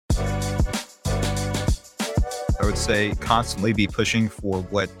I would say constantly be pushing for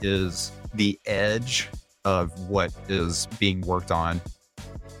what is the edge of what is being worked on.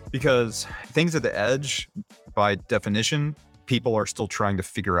 Because things at the edge, by definition, people are still trying to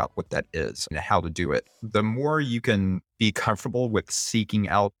figure out what that is and how to do it. The more you can be comfortable with seeking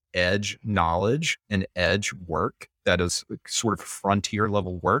out edge knowledge and edge work that is sort of frontier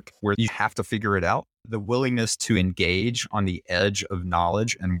level work where you have to figure it out, the willingness to engage on the edge of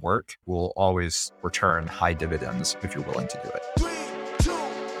knowledge and work will always return high dividends if you're willing to do it. 3, 2,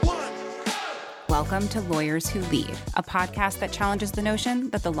 1. Welcome to Lawyers Who Lead, a podcast that challenges the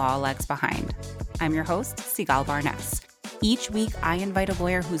notion that the law lags behind. I'm your host, Sigal Barnes. Each week, I invite a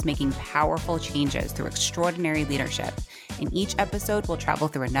lawyer who's making powerful changes through extraordinary leadership. In each episode, we'll travel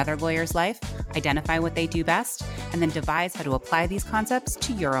through another lawyer's life, identify what they do best, and then devise how to apply these concepts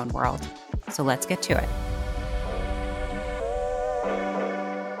to your own world. So let's get to it.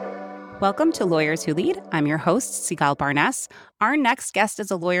 Welcome to Lawyers Who Lead. I'm your host, Sigal Barnes. Our next guest is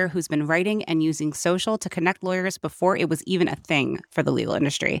a lawyer who's been writing and using social to connect lawyers before it was even a thing for the legal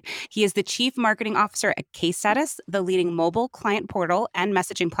industry. He is the Chief Marketing Officer at Case Status, the leading mobile client portal and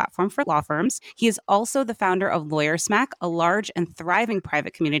messaging platform for law firms. He is also the founder of LawyerSmack, a large and thriving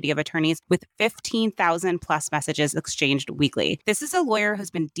private community of attorneys with 15,000 plus messages exchanged weekly. This is a lawyer who's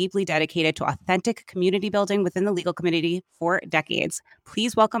been deeply dedicated to authentic community building within the legal community for decades.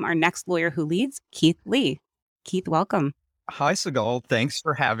 Please welcome our next lawyer who leads, Keith Lee. Keith, welcome. Hi, Sigal. Thanks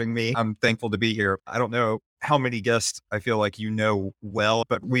for having me. I'm thankful to be here. I don't know how many guests I feel like you know well,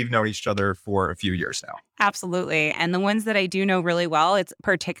 but we've known each other for a few years now. Absolutely. And the ones that I do know really well, it's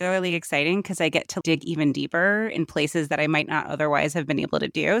particularly exciting because I get to dig even deeper in places that I might not otherwise have been able to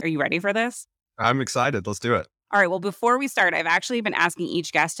do. Are you ready for this? I'm excited. Let's do it. All right. Well, before we start, I've actually been asking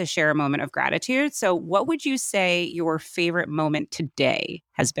each guest to share a moment of gratitude. So what would you say your favorite moment today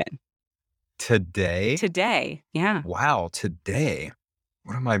has been? Today? Today. Yeah. Wow. Today.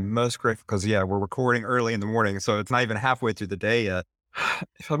 What am I most grateful? Because we're recording early in the morning, so it's not even halfway through the day yet.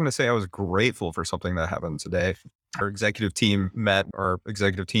 If I'm going to say I was grateful for something that happened today, our executive team met. Our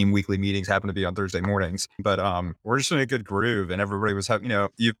executive team weekly meetings happen to be on Thursday mornings, but we're just in a good groove, and everybody was having,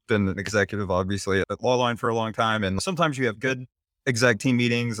 you've been an executive, obviously, at Lawline for a long time, and sometimes you have good exec team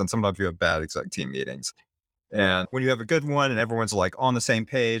meetings, and sometimes you have bad exec team meetings. And when you have a good one and everyone's like on the same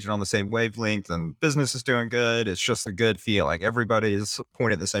page and on the same wavelength and business is doing good, it's just a good feeling. Everybody's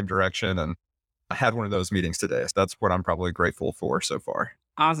pointed in the same direction. And I had one of those meetings today. So that's what I'm probably grateful for so far.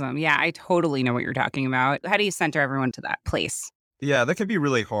 Awesome. Yeah, I totally know what you're talking about. How do you center everyone to that place? Yeah, that can be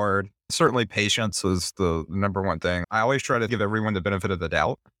really hard. Certainly patience is the number one thing. I always try to give everyone the benefit of the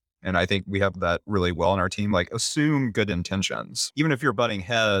doubt. And I think we have that really well in our team. Like, assume good intentions. Even if you're butting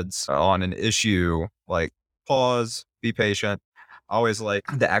heads on an issue, like, pause, be patient. I always like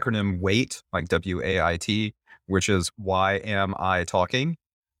the acronym WAIT, like WAIT, which is why am I talking?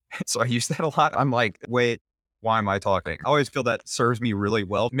 So I use that a lot. I'm like, wait, why am I talking? I always feel that serves me really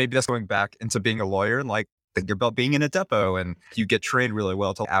well. Maybe that's going back into being a lawyer and like think about being in a depot and you get trained really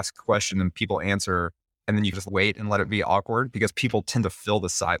well to ask a question and people answer. And then you just wait and let it be awkward because people tend to fill the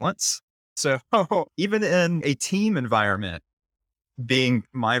silence. So even in a team environment, being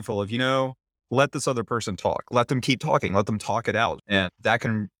mindful of, let this other person talk. Let them keep talking. Let them talk it out. And that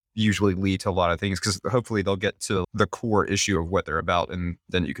can usually lead to a lot of things because hopefully they'll get to the core issue of what they're about and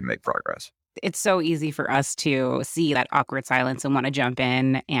then you can make progress. It's so easy for us to see that awkward silence and want to jump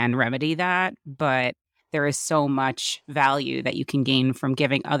in and remedy that. But there is so much value that you can gain from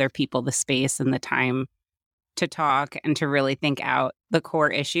giving other people the space and the time to talk and to really think out the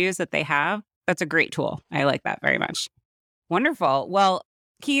core issues that they have. That's a great tool. I like that very much. Wonderful. Well,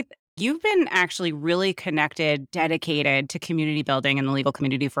 Keith, you've been actually really connected, dedicated to community building in the legal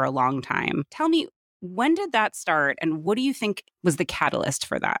community for a long time. Tell me, when did that start and what do you think was the catalyst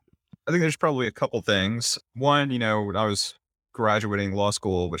for that? I think there's probably a couple things. One, when I was graduating law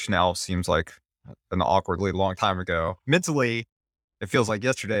school, which now seems like an awkwardly long time ago, mentally, it feels like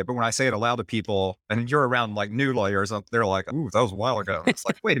yesterday. But when I say it aloud to people and you're around like new lawyers, they're like, ooh, that was a while ago. It's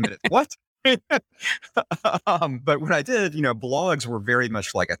like, wait a minute, what? But when I did, blogs were very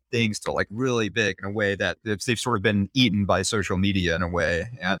much like a thing still, like really big in a way that they've sort of been eaten by social media in a way.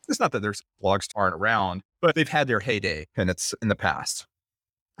 And it's not that there's blogs aren't around, but they've had their heyday and it's in the past.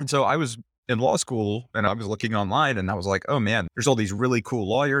 And so I was in law school and I was looking online and I was like, oh man, there's all these really cool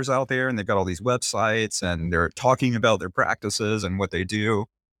lawyers out there and they've got all these websites and they're talking about their practices and what they do. It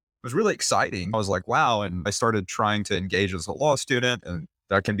was really exciting. I was like, wow. And I started trying to engage as a law student, and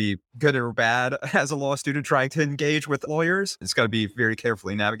that can be good or bad as a law student trying to engage with lawyers. It's got to be very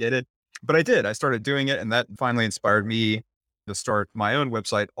carefully navigated. But I did. I started doing it, and that finally inspired me to start my own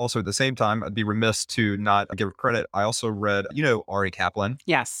website. Also, at the same time, I'd be remiss to not give credit. I also read, Ari Kaplan.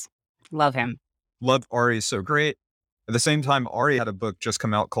 Yes. Love him. Love Ari, is so great. At the same time, Ari had a book just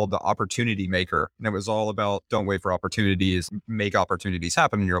come out called The Opportunity Maker. And it was all about don't wait for opportunities, make opportunities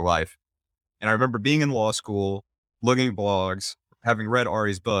happen in your life. And I remember being in law school, looking at blogs, having read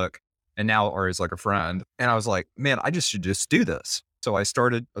Ari's book, and now Ari's like a friend. And I was like, man, I should just do this. So I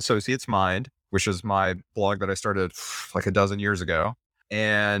started Associates Mind, which is my blog that I started like a dozen years ago.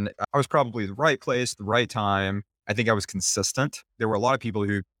 And I was probably the right place, the right time. I think I was consistent. There were a lot of people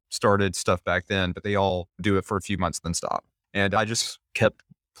who started stuff back then, but they all do it for a few months, then stop. And I just kept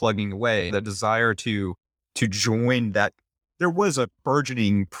plugging away. The desire to join that. There was a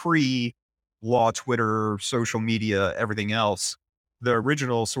burgeoning pre-law, Twitter, social media, everything else. The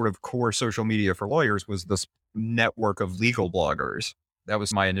original sort of core social media for lawyers was this network of legal bloggers. That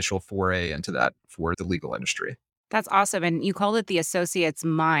was my initial foray into that for the legal industry. That's awesome. And you called it the Associate's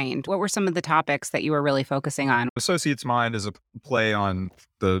Mind. What were some of the topics that you were really focusing on? Associate's Mind is a play on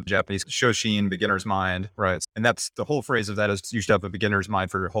the Japanese Shoshin, beginner's mind, right? And that's the whole phrase of that is you should have a beginner's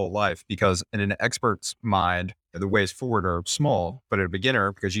mind for your whole life, because in an expert's mind, the ways forward are small, but at a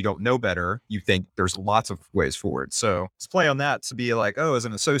beginner, because you don't know better, you think there's lots of ways forward. So let's play on that to be like, oh, as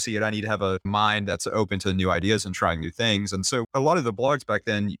an associate, I need to have a mind that's open to new ideas and trying new things. And so a lot of the blogs back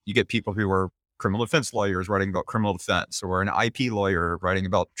then, you get people who are criminal defense lawyers writing about criminal defense, or an IP lawyer writing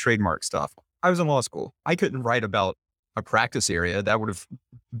about trademark stuff. I was in law school. I couldn't write about a practice area. That would have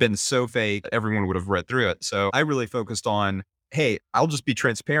been so fake, everyone would have read through it. So I really focused on, hey, I'll just be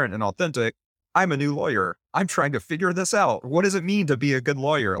transparent and authentic. I'm a new lawyer. I'm trying to figure this out. What does it mean to be a good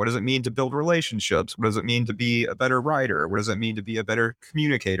lawyer? What does it mean to build relationships? What does it mean to be a better writer? What does it mean to be a better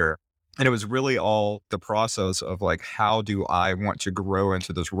communicator? And it was really all the process of like, how do I want to grow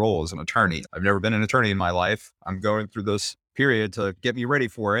into this role as an attorney? I've never been an attorney in my life. I'm going through this period to get me ready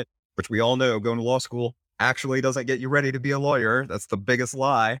for it, which we all know going to law school actually doesn't get you ready to be a lawyer. That's the biggest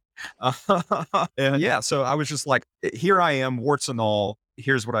lie. And yeah, so I was just like, here I am, warts and all.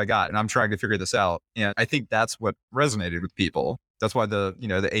 Here's what I got. And I'm trying to figure this out. And I think that's what resonated with people. That's why the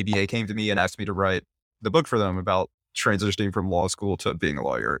ABA came to me and asked me to write the book for them about transitioning from law school to being a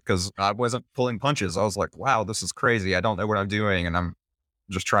lawyer, because I wasn't pulling punches. I was like, wow, this is crazy. I don't know what I'm doing. And I'm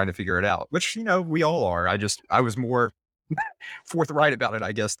just trying to figure it out, which, we all are. I was more forthright about it,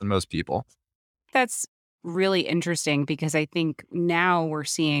 I guess, than most people. That's really interesting, because I think now we're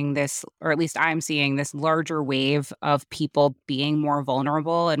seeing this, or at least I'm seeing this larger wave of people being more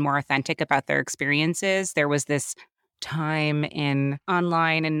vulnerable and more authentic about their experiences. There was this time in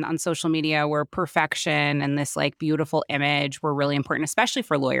online and on social media where perfection and this like beautiful image were really important, especially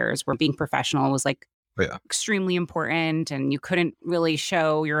for lawyers, where being professional was like extremely important, and you couldn't really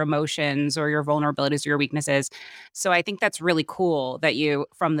show your emotions or your vulnerabilities or your weaknesses. So I think that's really cool that you,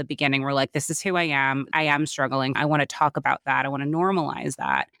 from the beginning, were like, this is who I am struggling. I want to talk about that. I want to normalize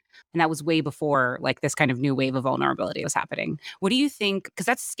that. And that was way before like this kind of new wave of vulnerability was happening. What do you think? Because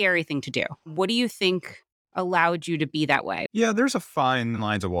that's a scary thing to do. What do you think allowed you to be that way? Yeah, there's a fine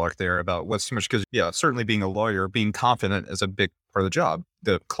line to walk there about what's too much, because certainly being a lawyer, being confident is a big part of the job.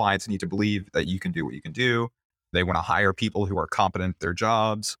 The clients need to believe that you can do what you can do. They want to hire people who are competent at their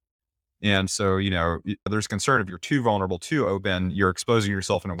jobs. And so, there's concern if you're too vulnerable, too open, you're exposing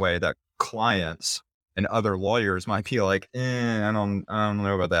yourself in a way that clients and other lawyers might be like, I don't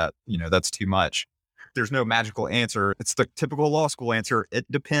know about that. That's too much. There's no magical answer. It's the typical law school answer.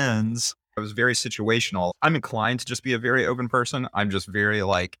 It depends. It was very situational. I'm inclined to just be a very open person. I'm just very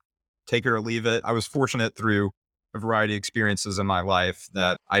like, take it or leave it. I was fortunate through a variety of experiences in my life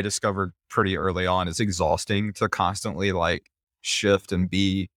that I discovered pretty early on is exhausting to constantly like shift and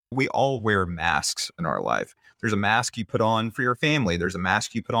be. We all wear masks in our life. There's a mask you put on for your family. There's a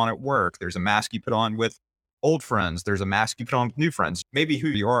mask you put on at work. There's a mask you put on with old friends. There's a mask you put on with new friends. Maybe who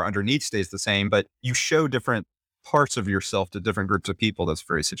you are underneath stays the same, but you show different parts of yourself to different groups of people. That's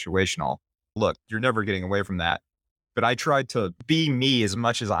very situational. Look, you're never getting away from that. But I tried to be me as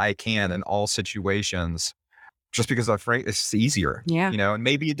much as I can in all situations, just because I'm afraid it's easier. Yeah. And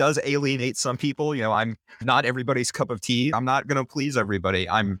maybe it does alienate some people. I'm not everybody's cup of tea. I'm not going to please everybody.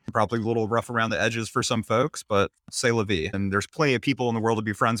 I'm probably a little rough around the edges for some folks, but c'est la vie. And there's plenty of people in the world to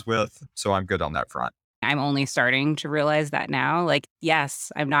be friends with. So I'm good on that front. I'm only starting to realize that now. Like,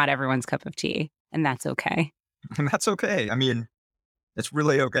 yes, I'm not everyone's cup of tea, and that's okay. And that's okay. I mean, it's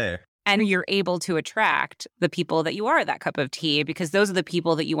really okay. And you're able to attract the people that you are that cup of tea, because those are the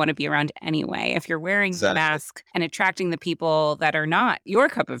people that you want to be around anyway. If you're wearing the mask and attracting the people that are not your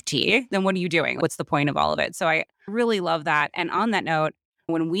cup of tea, then what are you doing? What's the point of all of it? So I really love that. And on that note,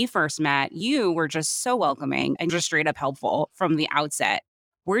 When we first met, you were just so welcoming and just straight up helpful from the outset.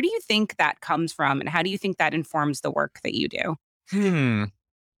 Where do you think that comes from? And how do you think that informs the work that you do? Hmm.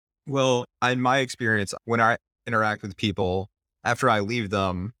 Well, in my experience, when I interact with people, after I leave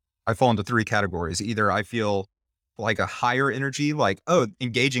them, I fall into three categories. Either I feel like a higher energy, like, oh,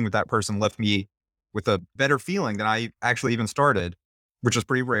 engaging with that person left me with a better feeling than I actually even started, which is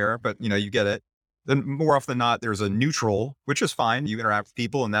pretty rare, but you get it. Then more often than not, there's a neutral, which is fine. You interact with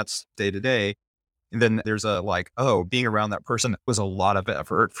people and that's day to day. And then there's a like, oh, being around that person was a lot of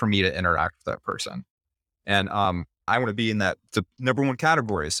effort for me to interact with that person. And I want to be in that the number one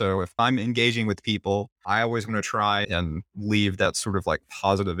category. So if I'm engaging with people, I always want to try and leave that sort of like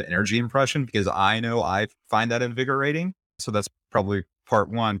positive energy impression because I know I find that invigorating. So that's probably part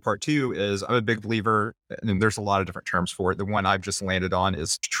one. Part two is I'm a big believer, and there's a lot of different terms for it. The one I've just landed on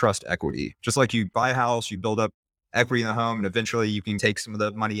is trust equity. Just like you buy a house, you build up equity in the home, and eventually you can take some of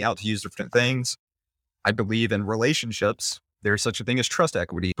the money out to use different things. I believe in relationships, there's such a thing as trust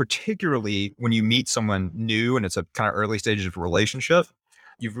equity, particularly when you meet someone new and it's a kind of early stages of a relationship.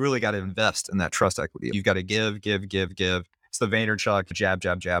 You've really got to invest in that trust equity. You've got to give, give, give, give. It's the Vaynerchuk jab,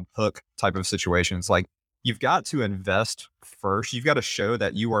 jab, jab, hook type of situation. It's like you've got to invest first. You've got to show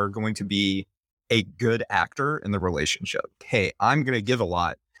that you are going to be a good actor in the relationship. Hey, I'm going to give a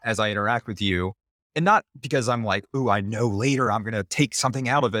lot as I interact with you. And not because I'm like, ooh, I know later I'm going to take something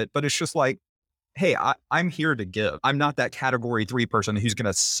out of it, but it's just like, hey, I'm here to give. I'm not that category 3 person who's going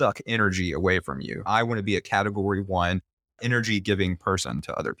to suck energy away from you. I want to be a category 1 energy giving person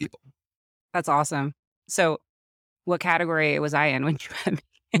to other people. That's awesome. So, what category was I in when you met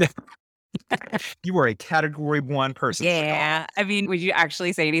me? You are a category 1 person. Yeah. I mean, would you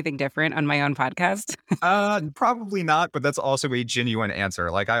actually say anything different on my own podcast? Probably not, but that's also a genuine answer.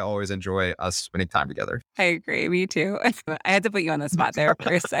 Like I always enjoy us spending time together. I agree. Me too. I had to put you on the spot there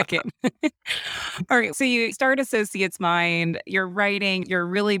for a second. All right. So you start Associates Mind, you're writing, you're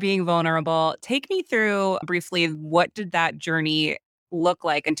really being vulnerable. Take me through briefly, what did that journey look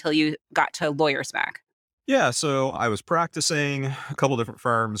like until you got to Lawyer Smack? Yeah, so I was practicing a couple different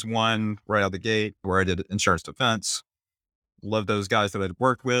firms. One right out the gate where I did insurance defense. Love those guys that I'd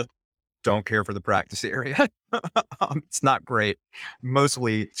worked with. Don't care for the practice area. It's not great.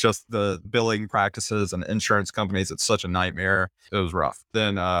 Mostly just the billing practices and insurance companies. It's such a nightmare. It was rough.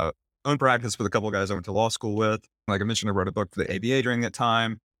 Then own practice with a couple of guys I went to law school with. Like I mentioned, I wrote a book for the ABA during that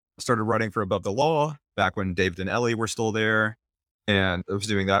time. I started writing for Above the Law back when David and Ellie were still there. And I was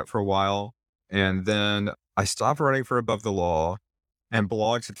doing that for a while. And then I stopped writing for Above the Law and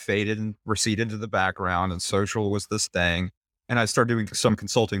blogs had faded and receded into the background and social was this thing. And I started doing some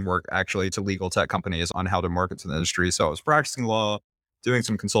consulting work actually to legal tech companies on how to market to the industry. So I was practicing law, doing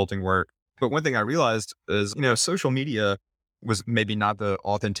some consulting work. But one thing I realized is, social media was maybe not the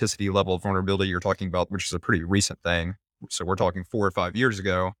authenticity level of vulnerability you're talking about, which is a pretty recent thing. So we're talking 4 or 5 years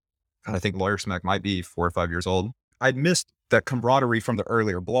ago. And I think Lawyer Smack might be 4 or 5 years old. I'd missed that camaraderie from the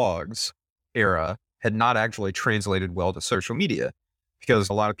earlier blogs era had not actually translated well to social media because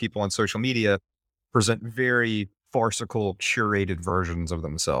a lot of people on social media present very farcical, curated versions of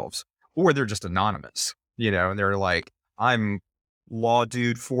themselves, or they're just anonymous, and they're like, I'm Law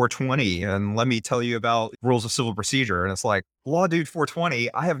Dude 420, and let me tell you about rules of civil procedure. And it's like, Law Dude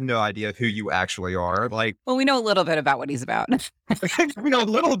 420, I have no idea who you actually are. Like, Well, we know a little bit about what he's about. we know a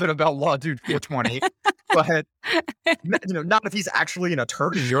little bit about Law Dude 420, but not if he's actually an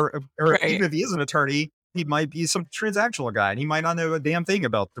attorney or Right. even if he is an attorney, he might be some transactional guy and he might not know a damn thing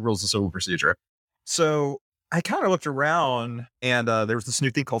about the rules of civil procedure. So I kind of looked around and there was this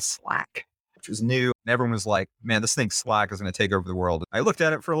new thing called Slack, which was new. And everyone was like, man, this thing Slack is going to take over the world. I looked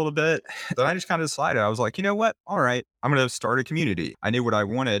at it for a little bit. Then I just kind of decided, I was like, you know what? All right, I'm going to start a community. I knew what I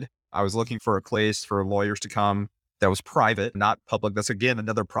wanted. I was looking for a place for lawyers to come that was private, not public. That's again,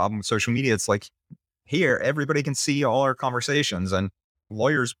 another problem with social media. It's like here, everybody can see all our conversations and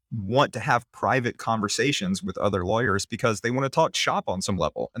lawyers want to have private conversations with other lawyers because they want to talk shop on some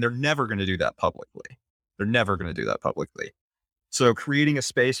level and they're never going to do that publicly. They're never going to do that publicly. So creating a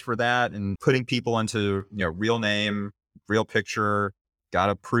space for that and putting people into, real name, real picture, got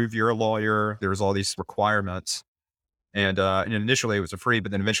to prove you're a lawyer. There's all these requirements. And initially it was a free,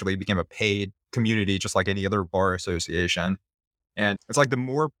 but then eventually it became a paid community, just like any other bar association. And it's like the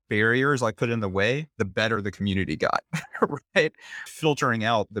more barriers I put in the way, the better the community got, right? Filtering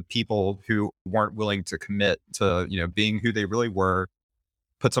out the people who weren't willing to commit to, being who they really were,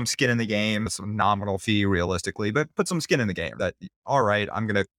 put some skin in the game, some nominal fee realistically, but put some skin in the game that, all right, I'm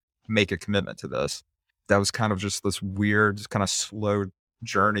going to make a commitment to this. That was kind of just this weird, kind of slow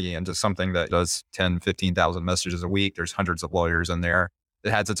journey into something that does 10, 15,000 messages a week. There's hundreds of lawyers in there.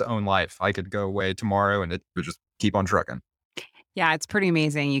 it has its own life. I could go away tomorrow and it would just keep on trucking. Yeah, it's pretty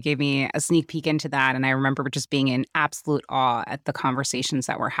amazing. You gave me a sneak peek into that. And I remember just being in absolute awe at the conversations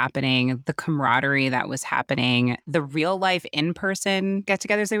that were happening, the camaraderie that was happening, the real life in person get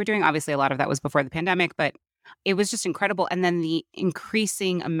togethers they were doing. Obviously, a lot of that was before the pandemic, but it was just incredible. And then the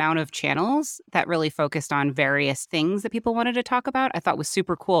increasing amount of channels that really focused on various things that people wanted to talk about, I thought was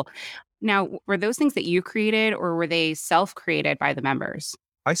super cool. Now, were those things that you created or were they self created by the members?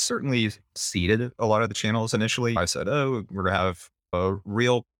 I certainly seeded a lot of the channels initially. I said, oh, we're going to have a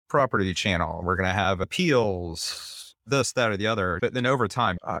real property channel. We're going to have appeals, this, that, or the other. But then over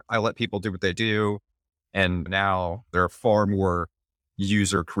time, I let people do what they do. And now there are far more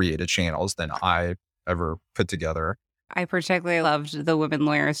user created channels than I ever put together. I particularly loved the Women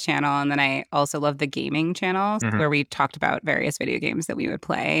Lawyers channel. And then I also loved the gaming channels Mhm. where we talked about various video games that we would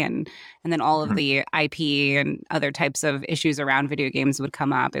play. And then all of Mhm. the IP and other types of issues around video games would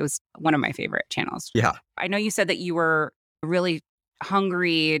come up. It was one of my favorite channels. Yeah. I know you said that you were really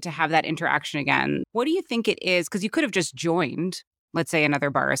hungry to have that interaction again. What do you think it is? Because you could have just joined, let's say, another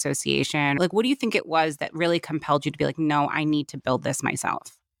bar association. Like, what do you think it was that really compelled you to be like, no, I need to build this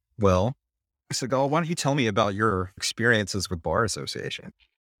myself? Well, Segal, why don't you tell me about your experiences with bar association?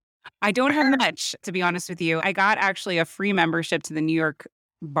 I don't have much, to be honest with you. I got actually a free membership to the New York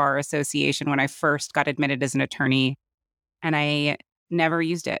Bar Association when I first got admitted as an attorney, and I never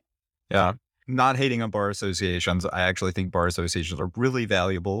used it. Yeah. Not hating on bar associations. I actually think bar associations are really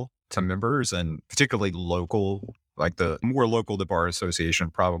valuable to members and particularly local. Like the more local the bar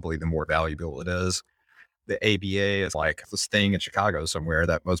association, probably the more valuable it is. The ABA is like this thing in Chicago somewhere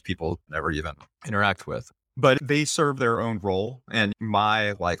that most people never even interact with. But they serve their own role. And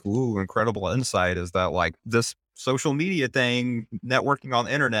my incredible insight is that like this social media thing, networking on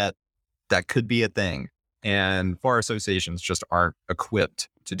the internet, that could be a thing. And bar associations just aren't equipped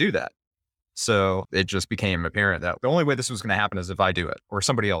to do that. So it just became apparent that the only way this was going to happen is if I do it or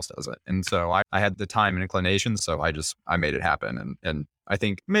somebody else does it. And so I had the time and inclination. So I made it happen. And I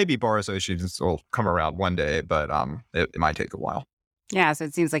think maybe bar associations will come around one day, but it might take a while. Yeah, so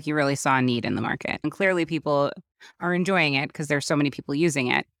it seems like you really saw a need in the market. And clearly people are enjoying it because there's so many people using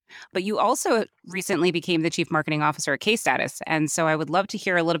it. But you also recently became the chief marketing officer at Case Status. And so I would love to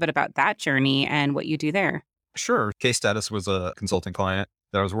hear a little bit about that journey and what you do there. Sure. Case Status was a consulting client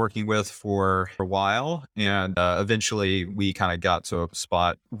that I was working with for a while. And eventually we kind of got to a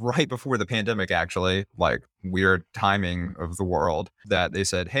spot right before the pandemic, actually, like weird timing of the world, that they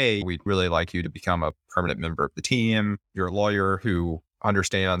said, hey, we'd really like you to become a permanent member of the team. You're a lawyer who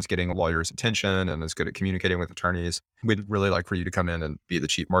understands getting a lawyer's attention and is good at communicating with attorneys. We'd really like for you to come in and be the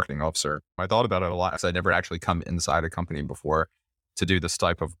chief marketing officer. I thought about it a lot because I'd never actually come inside a company before to do this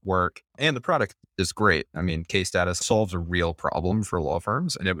type of work. And the product is great. I mean, Case Status solves a real problem for law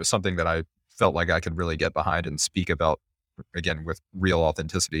firms. And it was something that I felt like I could really get behind and speak about, again, with real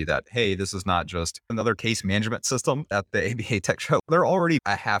authenticity, that, hey, this is not just another case management system at the ABA Tech Show. There are already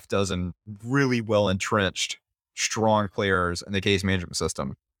a half dozen really well entrenched, strong players in the case management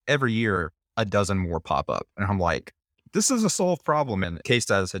system. Every year, a dozen more pop up. And I'm like, this is a solved problem. And Case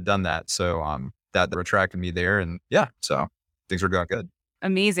Status had done that. So that attracted me there. And yeah, so things are going good.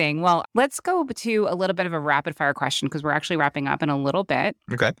 Amazing. Well, let's go to a little bit of a rapid fire question because we're actually wrapping up in a little bit.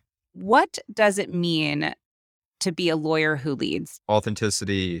 Okay. What does it mean to be a lawyer who leads?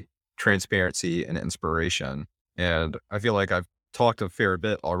 Authenticity, transparency, and inspiration. And I feel like I've talked a fair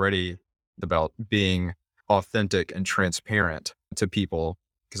bit already about being authentic and transparent to people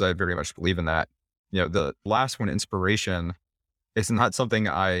because I very much believe in that. You know, the last one, inspiration, is not something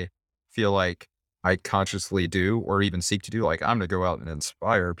I feel like I consciously do or even seek to do. Like, I'm going to go out and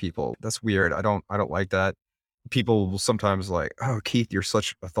inspire people. That's weird. I don't like that. People will sometimes like, oh, Keith, you're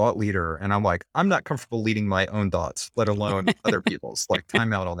such a thought leader. And I'm like, I'm not comfortable leading my own thoughts, let alone other people's. Like,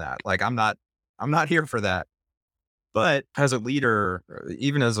 time out on that. Like, I'm not here for that. But as a leader,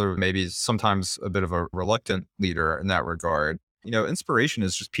 even as a maybe sometimes a bit of a reluctant leader in that regard, you know, inspiration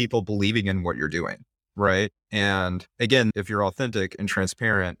is just people believing in what you're doing. Right. And again, if you're authentic and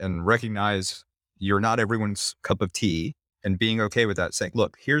transparent and recognize you're not everyone's cup of tea and being okay with that, saying,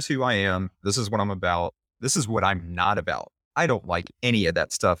 look, here's who I am. This is what I'm about. This is what I'm not about. I don't like any of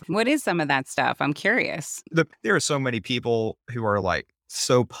that stuff. What is some of that stuff? I'm curious. There are so many people who are like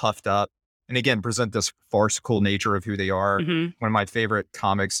so puffed up and again, present this farcical nature of who they are. Mhm. One of my favorite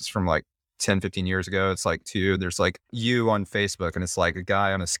comics is from like 10, 15 years ago. It's like there's like you on Facebook and it's like a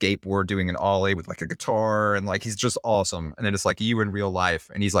guy on a skateboard doing an ollie with like a guitar and like, he's just awesome. And then it's like you in real life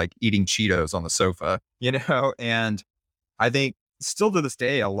and he's like eating Cheetos on the sofa, you know? And I think still to this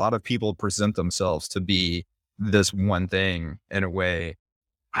day, a lot of people present themselves to be this one thing in a way.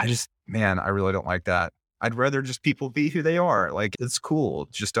 Man, I really don't like that. I'd rather just people be who they are. Like, it's cool.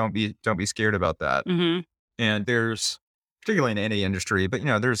 Just don't be scared about that. Hmm. And there's, particularly in any industry, but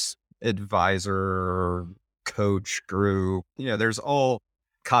there's advisor, coach, group, there's all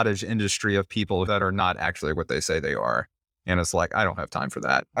cottage industry of people that are not actually what they say they are. And it's like, I don't have time for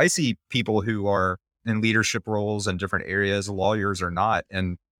that. I see people who are in leadership roles in different areas, lawyers or not.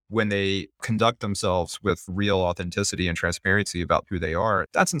 And when they conduct themselves with real authenticity and transparency about who they are,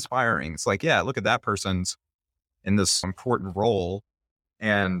 that's inspiring. It's like, yeah, look at that person's in this important role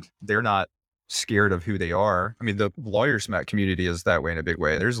and they're not scared of who they are. I mean, the lawyers community is that way in a big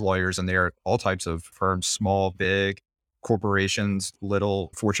way. There's lawyers and they're all types of firms, small, big, corporations,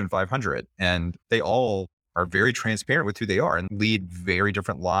 little, Fortune 500, and they all are very transparent with who they are and lead very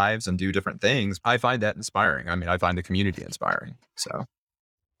different lives and do different things. I find that inspiring. I mean, I find the community inspiring. So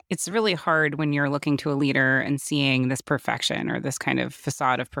It's really hard when you're looking to a leader and seeing this perfection or this kind of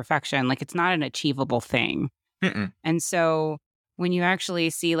facade of perfection. Like, it's not an achievable thing. mm-mm. And so when you actually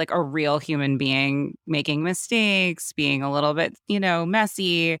see like a real human being making mistakes, being a little bit,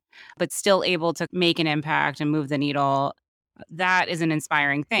 messy, but still able to make an impact and move the needle, that is an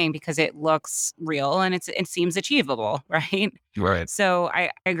inspiring thing because it looks real and it seems achievable, right? Right. So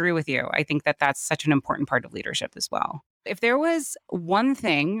I agree with you. I think that that's such an important part of leadership as well. If there was one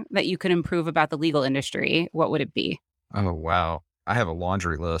thing that you could improve about the legal industry, what would it be? Oh, wow. I have a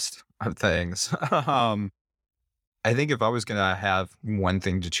laundry list of things. I think if I was going to have one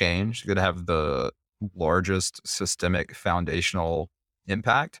thing to change, going to have the largest systemic foundational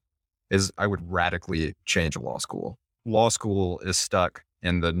impact, is I would radically change law school. Law school is stuck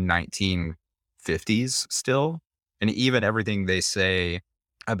in the 1950s still. And even everything they say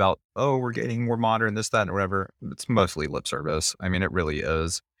about, oh, we're getting more modern, this, that, and whatever, it's mostly lip service. I mean, it really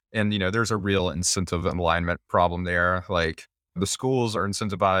is. And, there's a real incentive and alignment problem there. Like, the schools are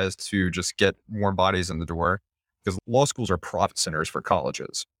incentivized to just get more bodies in the door because law schools are profit centers for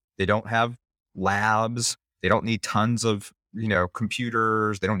colleges. They don't have labs. They don't need tons of,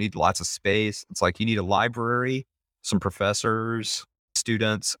 computers. They don't need lots of space. It's like you need a library, some professors,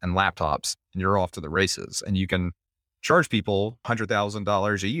 students, and laptops, and you're off to the races. And you can charge people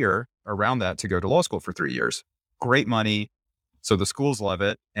 $100,000 a year around that to go to law school for 3 years. Great money. So the schools love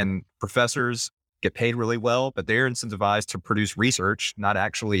it. And professors get paid really well, but they're incentivized to produce research, not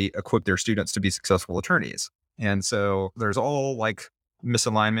actually equip their students to be successful attorneys. And so there's all like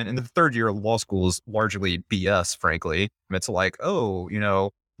misalignment. And the third year of law school is largely BS, frankly. It's like, oh,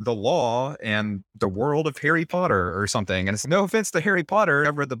 the law and the world of Harry Potter or something. And it's no offense to Harry Potter.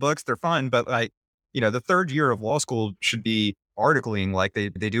 I've read the books. They're fun. But like, the third year of law school should be articling like they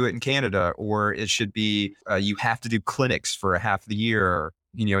do it in Canada, or it should be you have to do clinics for a half the year.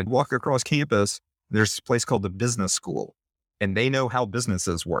 Walk across campus. There's a place called the business school, and they know how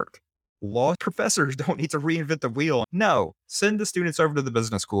businesses work. Law professors don't need to reinvent the wheel. No, send the students over to the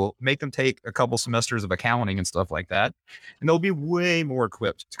business school, make them take a couple semesters of accounting and stuff like that. And they'll be way more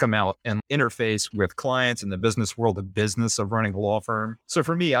equipped to come out and interface with clients in the business world, the business of running a law firm. So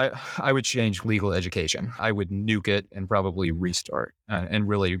for me, I would change legal education. I would nuke it and probably restart and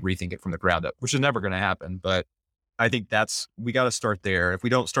really rethink it from the ground up, which is never going to happen. But I think we got to start there. If we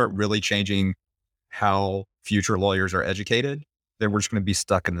don't start really changing how future lawyers are educated, then we're just going to be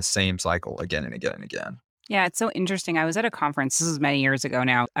stuck in the same cycle again and again and again. Yeah, it's so interesting. I was at a conference. This is many years ago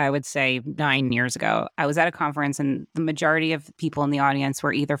now. I would say 9 years ago. I was at a conference and the majority of people in the audience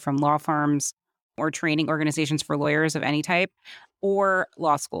were either from law firms or training organizations for lawyers of any type or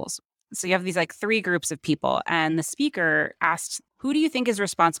law schools. So you have these like three groups of people. And the speaker asked, who do you think is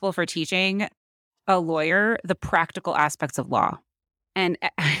responsible for teaching a lawyer the practical aspects of law? And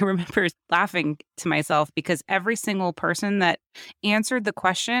I remember laughing to myself because every single person that answered the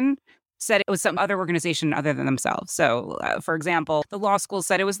question said it was some other organization other than themselves. So, for example, the law school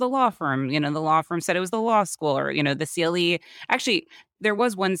said it was the law firm. The law firm said it was the law school, or, the CLE. Actually, there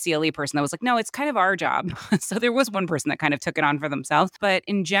was one CLE person that was like, no, it's kind of our job. So there was one person that kind of took it on for themselves. But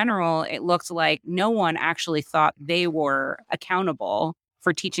in general, it looked like no one actually thought they were accountable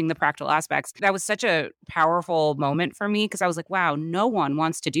for teaching the practical aspects. That was such a powerful moment for me because I was like, wow, no one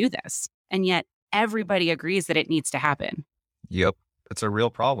wants to do this. And yet everybody agrees that it needs to happen. Yep. It's a real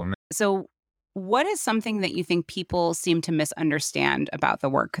problem. So what is something that you think people seem to misunderstand about the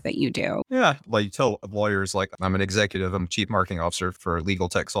work that you do? Yeah. Like you tell lawyers, like I'm an executive, I'm chief marketing officer for a legal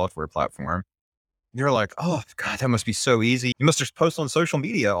tech software platform. You're like, oh God, that must be so easy. You must just post on social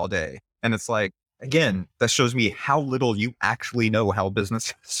media all day. And it's like, again, that shows me how little you actually know how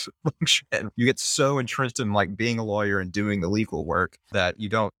businesses function. You get so entrenched in like being a lawyer and doing the legal work that you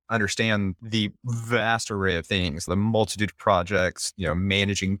don't understand the vast array of things, the multitude of projects,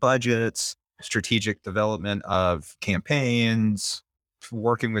 managing budgets, strategic development of campaigns,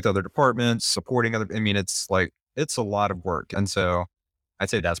 working with other departments, supporting other. I mean, it's a lot of work. And so I'd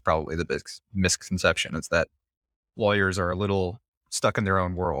say that's probably the big misconception, is that lawyers are a little stuck in their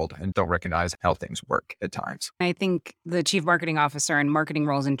own world and don't recognize how things work at times. I think the chief marketing officer and marketing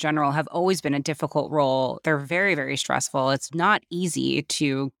roles in general have always been a difficult role. They're very, very stressful. It's not easy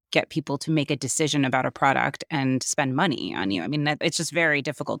to get people to make a decision about a product and spend money on you. I mean, it's just very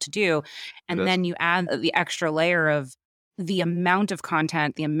difficult to do. And then you add the extra layer of the amount of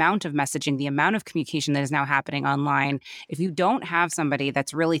content, the amount of messaging, the amount of communication that is now happening online. If you don't have somebody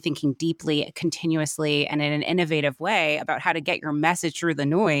that's really thinking deeply, continuously, and in an innovative way about how to get your message through the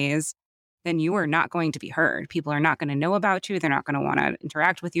noise, then you are not going to be heard. People are not going to know about you. They're not going to want to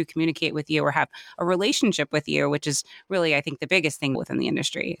interact with you, communicate with you, or have a relationship with you, which is really, I think, the biggest thing within the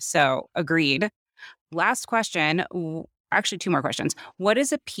industry. So agreed. Last question. Actually, two more questions. What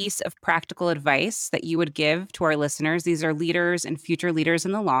is a piece of practical advice that you would give to our listeners? These are leaders and future leaders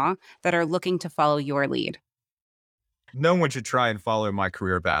in the law that are looking to follow your lead. No one should try and follow my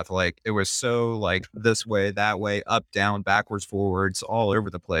career path. Like, it was so like this way, that way, up, down, backwards, forwards, all over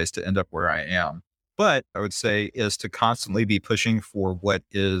the place to end up where I am. But I would say is to constantly be pushing for what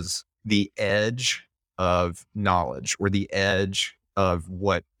is the edge of knowledge or the edge of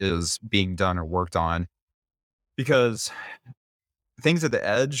what is being done or worked on. Because things at the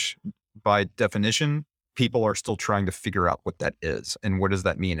edge, by definition, people are still trying to figure out what that is and what does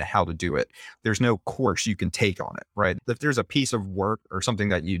that mean and how to do it. There's no course you can take on it, right? If there's a piece of work or something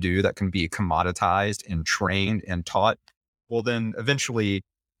that you do that can be commoditized and trained and taught, well, then eventually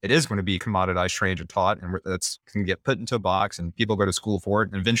it is going to be commoditized, trained, and taught, and that's can get put into a box and people go to school for it.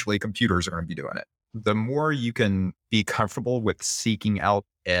 And eventually computers are going to be doing it. The more you can be comfortable with seeking out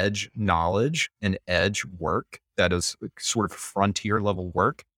edge knowledge and edge work that is sort of frontier level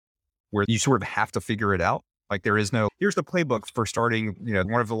work where you sort of have to figure it out. Like, there is no, here's the playbook for starting,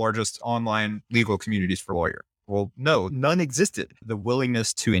 one of the largest online legal communities for lawyers. Well, no, none existed. The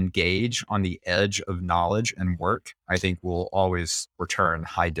willingness to engage on the edge of knowledge and work, I think, will always return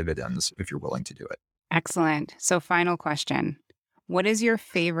high dividends if you're willing to do it. Excellent. So final question. What is your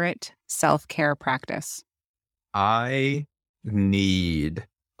favorite self-care practice? I need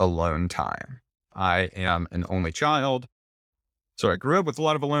alone time. I am an only child. So I grew up with a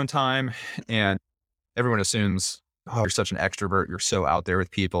lot of alone time, and everyone assumes, oh, you're such an extrovert. You're so out there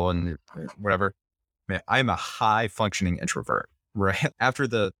with people and whatever. Man, I'm a high functioning introvert, right? After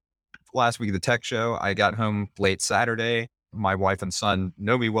the last week of the tech show, I got home late Saturday. My wife and son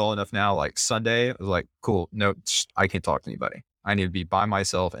know me well enough now. Like Sunday, I was like, cool. No, I can't talk to anybody. I need to be by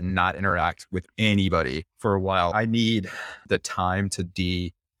myself and not interact with anybody for a while. I need the time to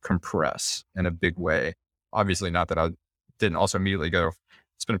decompress in a big way. Obviously, not that I didn't also immediately go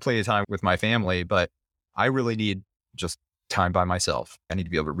spend plenty of time with my family, but I really need just time by myself. I need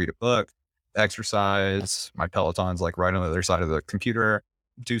to be able to read a book, exercise. My Peloton's like right on the other side of the computer,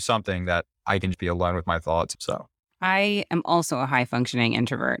 do something that I can just be alone with my thoughts. So I am also a high functioning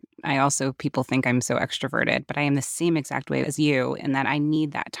introvert. People think I'm so extroverted, but I am the same exact way as you in that I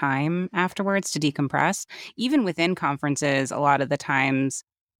need that time afterwards to decompress. Even within conferences, a lot of the times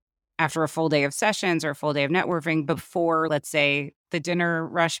after a full day of sessions or a full day of networking before, let's say, the dinner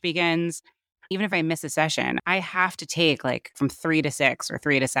rush begins, even if I miss a session, I have to take like from 3 to 6 or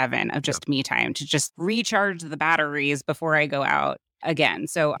 3 to 7 of just me time to just recharge the batteries before I go out again.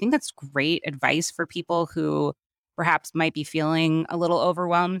 So I think that's great advice for people who perhaps might be feeling a little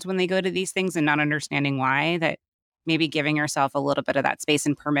overwhelmed when they go to these things and not understanding why, that maybe giving yourself a little bit of that space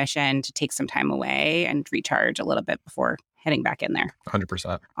and permission to take some time away and recharge a little bit before heading back in there.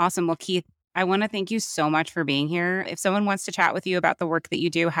 100%. Awesome. Well, Keith, I want to thank you so much for being here. If someone wants to chat with you about the work that you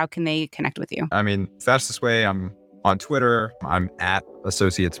do, how can they connect with you? I mean, fastest way, I'm on Twitter. I'm at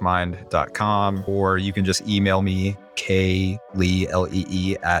associatesmind.com, or you can just email me,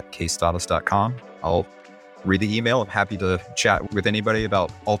 klee@kstatus.com. I'll read the email. I'm happy to chat with anybody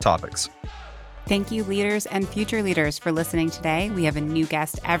about all topics. Thank you, leaders and future leaders, for listening today. We have a new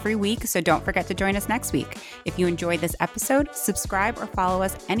guest every week, so don't forget to join us next week. If you enjoyed this episode, subscribe or follow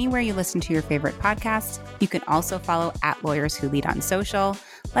us anywhere you listen to your favorite podcasts. You can also follow @Lawyers Who Lead on social.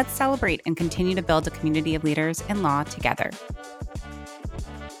 Let's celebrate and continue to build a community of leaders in law together.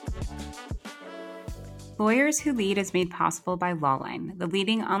 Lawyers Who Lead is made possible by Lawline, the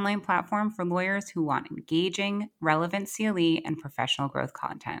leading online platform for lawyers who want engaging, relevant CLE and professional growth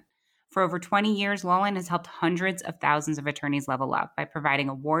content. For over 20 years, Lawline has helped hundreds of thousands of attorneys level up by providing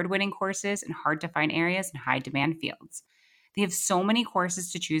award-winning courses in hard-to-find areas and high-demand fields. They have so many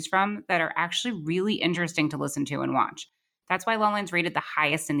courses to choose from that are actually really interesting to listen to and watch. That's why Lawline's rated the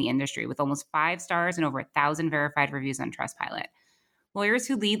highest in the industry, with almost 5 stars and over 1,000 verified reviews on Trustpilot. Lawyers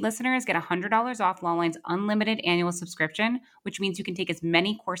Who Lead listeners get $100 off Lawline's unlimited annual subscription, which means you can take as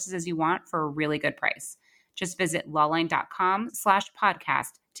many courses as you want for a really good price. Just visit lawline.com/podcast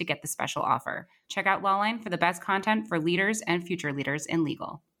to get the special offer. Check out Lawline for the best content for leaders and future leaders in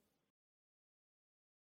legal.